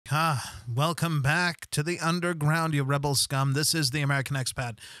Welcome back to the underground, you rebel scum. This is the American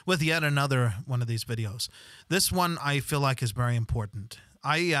Expat with yet another one of these videos. This one I feel like is very important.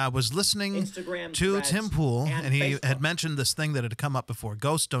 I was listening Instagram, to Threads, Tim Pool, and he Facebook. had mentioned this thing that had come up before,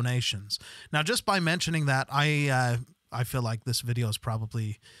 ghost donations. Now, just by mentioning that, I feel like this video is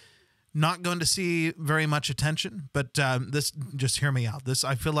probably not going to see very much attention, but this, just hear me out. This,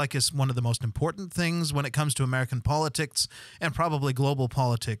 I feel like, is one of the most important things when it comes to American politics and probably global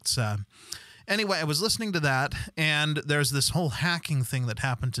politics. Anyway, I was listening to that, and there's this whole hacking thing that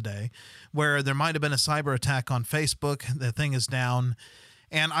happened today where there might have been a cyber attack on Facebook. The thing is down.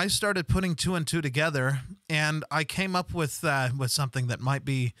 And I started putting two and two together, and I came up with something that might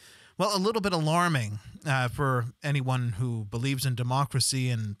be, well, a little bit alarming for anyone who believes in democracy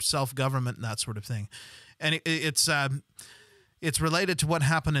and self-government and that sort of thing. And it's related to what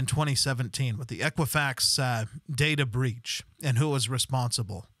happened in 2017 with the Equifax data breach and who was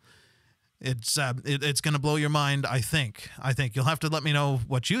responsible. It's going to blow your mind, I think. You'll have to let me know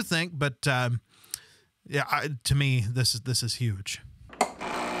what you think, but yeah, to me, this is huge.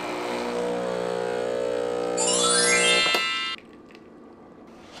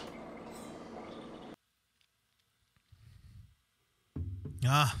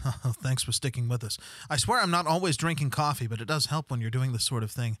 Thanks for sticking with us. I swear I'm not always drinking coffee, but it does help when you're doing this sort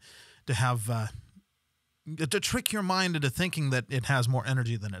of thing to have to trick your mind into thinking that it has more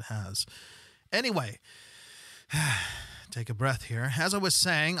energy than it has. Anyway, take a breath here. As I was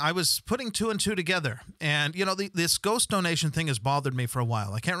saying, I was putting two and two together, and you know, this ghost donation thing has bothered me for a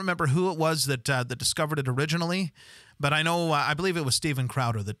while. I can't remember who it was that discovered it originally, but I know I believe it was Steven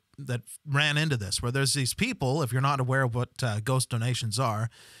Crowder that ran into this, where there's these people, if you're not aware of what ghost donations are,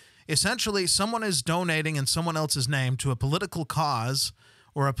 essentially someone is donating in someone else's name to a political cause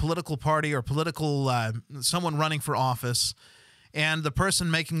or a political party or political someone running for office, and the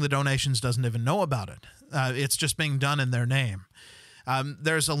person making the donations doesn't even know about it. It's just being done in their name.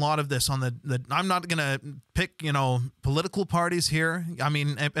 There's a lot of this on the I'm not going to pick, political parties here. I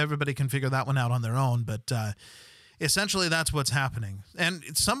mean, everybody can figure that one out on their own, but essentially that's what's happening. And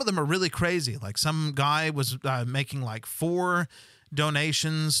some of them are really crazy. Like some guy was making like 4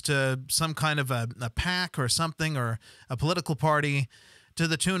 donations to some kind of a PAC or something, or a political party, to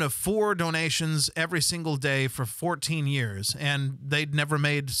the tune of 4 donations every single day for 14 years. And they'd never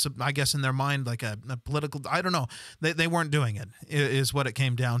made, I guess in their mind, like a political, I don't know. They weren't doing it, is what it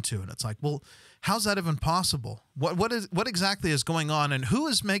came down to. And it's like, well, how's that even possible? What exactly is going on, and who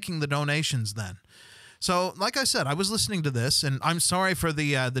is making the donations then? So, like I said, I was listening to this, and I'm sorry for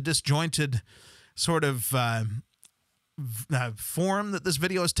the disjointed sort of form that this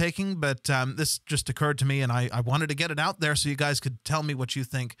video is taking, but this just occurred to me, and I wanted to get it out there so you guys could tell me what you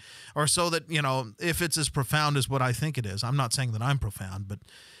think, or so that, if it's as profound as what I think it is. I'm not saying that I'm profound, but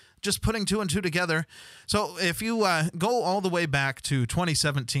just putting two and two together. So if you go all the way back to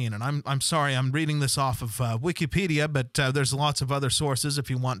 2017, and I'm sorry, I'm reading this off of Wikipedia, but there's lots of other sources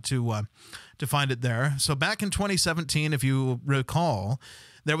if you want to find it there. So back in 2017, if you recall,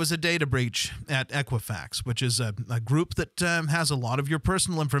 there was a data breach at Equifax, which is a group that has a lot of your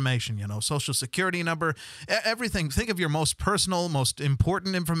personal information, social security number, everything. Think of your most personal, most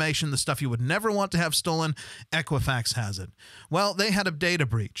important information, the stuff you would never want to have stolen. Equifax has it. Well, they had a data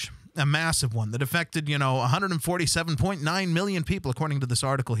breach, a massive one that affected, 147.9 million people, according to this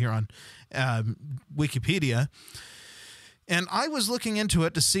article here on Wikipedia. And I was looking into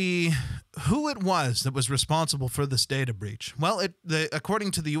it to see who it was that was responsible for this data breach. Well,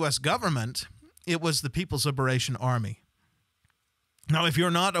 according to the U.S. government, it was the People's Liberation Army. Now, if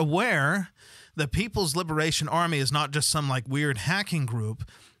you're not aware, the People's Liberation Army is not just some like weird hacking group.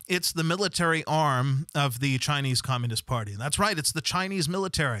 It's the military arm of the Chinese Communist Party. That's right, it's the Chinese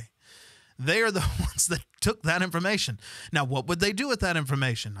military. They are the ones that took that information. Now, what would they do with that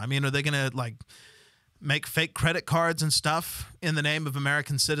information? I mean, are they going to make fake credit cards and stuff in the name of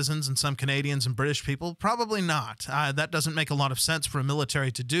American citizens and some Canadians and British people? Probably not. That doesn't make a lot of sense for a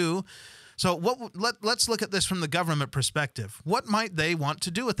military to do. So let's look at this from the government perspective. What might they want to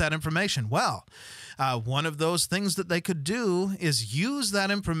do with that information? Well, one of those things that they could do is use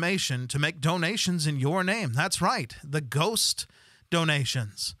that information to make donations in your name. That's right, the ghost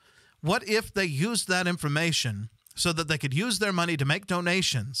donations. What if they used that information so that they could use their money to make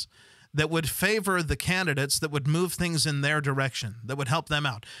donations that would favor the candidates, that would move things in their direction, that would help them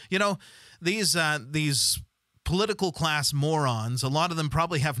out? These political class morons. A lot of them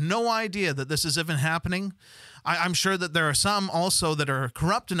probably have no idea that this is even happening. I'm sure that there are some also that are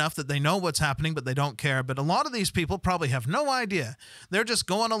corrupt enough that they know what's happening, but they don't care. But a lot of these people probably have no idea. They're just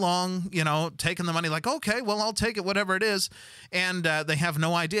going along, you know, taking the money like, okay, well, I'll take it, whatever it is. And they have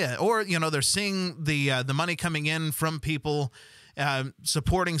no idea. Or, you know, they're seeing the money coming in from people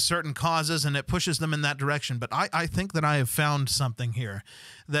supporting certain causes, and it pushes them in that direction. But I think that I have found something here,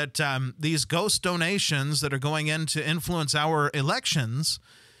 that these ghost donations that are going in to influence our elections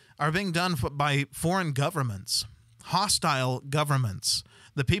are being done by foreign governments, hostile governments,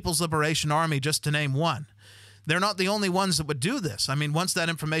 the People's Liberation Army, just to name one. They're not the only ones that would do this. I mean, once that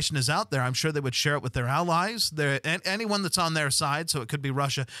information is out there, I'm sure they would share it with their allies, anyone that's on their side, so it could be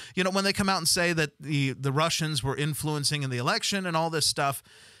Russia. You know, when they come out and say that the Russians were influencing in the election and all this stuff,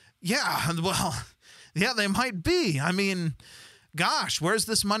 yeah, well, yeah, they might be. I mean, gosh, where's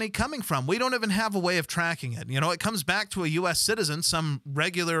this money coming from? We don't even have a way of tracking it. You know, it comes back to a U.S. citizen, some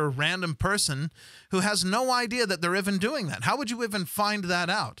regular random person who has no idea that they're even doing that. How would you even find that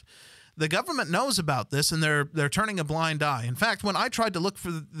out? The government knows about this, and they're turning a blind eye. In fact, when I tried to look for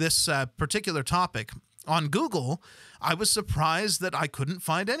this particular topic on Google, I was surprised that I couldn't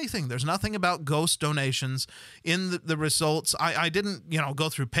find anything. There's nothing about ghost donations in the results. I didn't, you know, go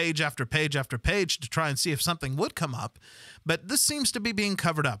through page after page after page to try and see if something would come up, but this seems to be being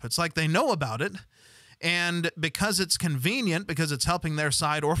covered up. It's like they know about it, and because it's convenient, because it's helping their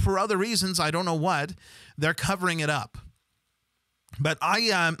side, or for other reasons, I don't know what, they're covering it up. But I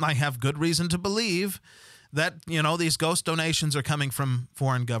have good reason to believe that, you know, these ghost donations are coming from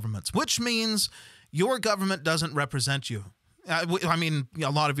foreign governments, which means your government doesn't represent you. I mean, a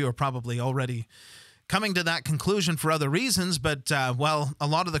lot of you are probably already coming to that conclusion for other reasons, but, well, a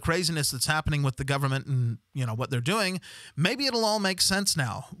lot of the craziness that's happening with the government and, you know, what they're doing, maybe it'll all make sense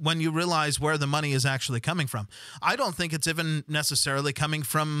now when you realize where the money is actually coming from. I don't think it's even necessarily coming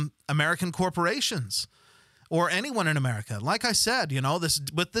from American corporations or anyone in America. Like I said, you know,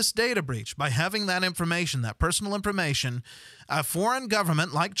 with this data breach, by having that information, that personal information, a foreign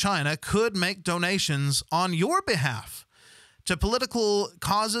government like China could make donations on your behalf to political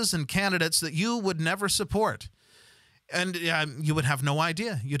causes and candidates that you would never support. And you would have no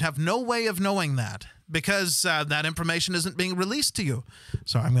idea. You'd have no way of knowing that because that information isn't being released to you.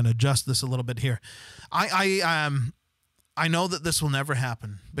 Sorry, I'm going to adjust this a little bit here. I know that this will never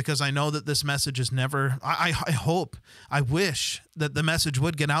happen because I know that this message is never, I hope, I wish that the message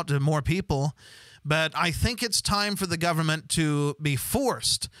would get out to more people, but I think it's time for the government to be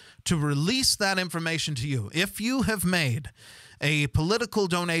forced to release that information to you. If you have made a political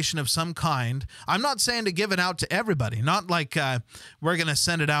donation of some kind, I'm not saying to give it out to everybody, not like we're going to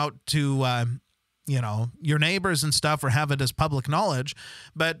send it out to, you know, your neighbors and stuff or have it as public knowledge,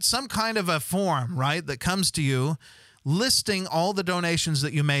 but some kind of a form, right, that comes to you listing all the donations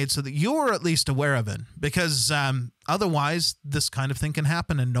that you made so that you're at least aware of it, because otherwise this kind of thing can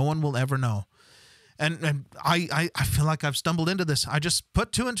happen and no one will ever know. And I feel like I've stumbled into this. I just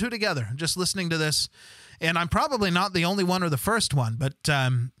put two and two together just listening to this, and I'm probably not the only one or the first one, but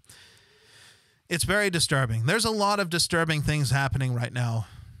it's very disturbing. There's a lot of disturbing things happening right now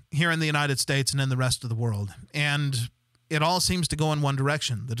here in the United States and in the rest of the world, and it all seems to go in one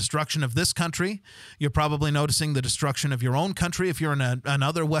direction. The destruction of this country. You're probably noticing the destruction of your own country if you're in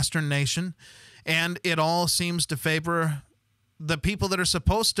another Western nation. And it all seems to favor the people that are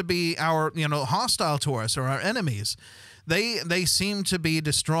supposed to be our, you know, hostile to us or our enemies. They seem to be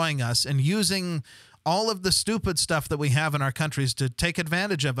destroying us and using all of the stupid stuff that we have in our countries to take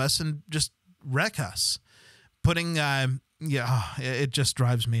advantage of us and just wreck us. Putting... yeah, it just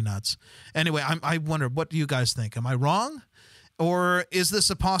drives me nuts. Anyway, I wonder, what do you guys think? Am I wrong? Or is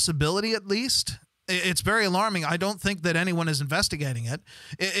this a possibility at least? It's very alarming. I don't think that anyone is investigating it.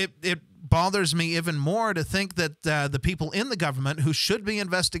 It bothers me even more to think that the people in the government who should be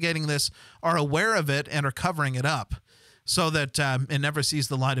investigating this are aware of it and are covering it up so that it never sees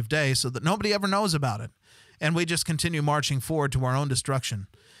the light of day, so that nobody ever knows about it. And we just continue marching forward to our own destruction.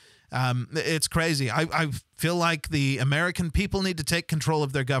 It's crazy. I feel like the American people need to take control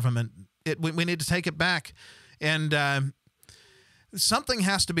of their government. We need to take it back. And something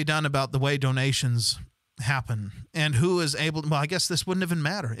has to be done about the way donations happen and who is able to, well, I guess this wouldn't even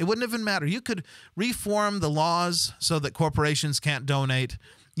matter. It wouldn't even matter. You could reform the laws so that corporations can't donate.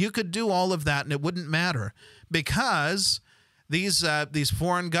 You could do all of that and it wouldn't matter because these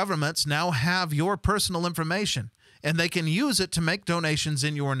foreign governments now have your personal information. And they can use it to make donations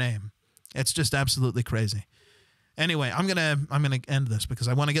in your name. It's just absolutely crazy. Anyway, I'm gonna end this because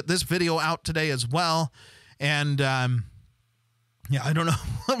I want to get this video out today as well. And Yeah, I don't know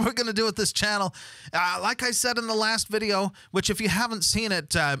what we're going to do with this channel. Like I said in the last video, which if you haven't seen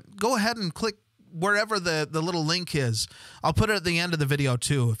it, go ahead and click wherever the little link is. I'll put it at the end of the video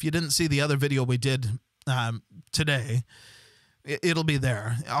too. If you didn't see the other video we did today, it'll be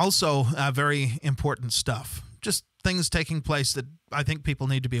there. Also, very important stuff. Just things taking place that I think people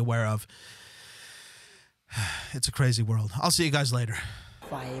need to be aware of. It's a crazy world. I'll see you guys later.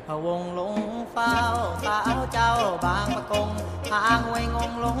 ไฟพะวงหลงเฝ้าสาวเจ้าบางปะกงทางห้วยง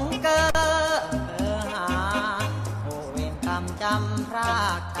งหลงเกอหาโอเวรกรรมจำพรา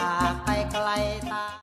กจากไปไกลตา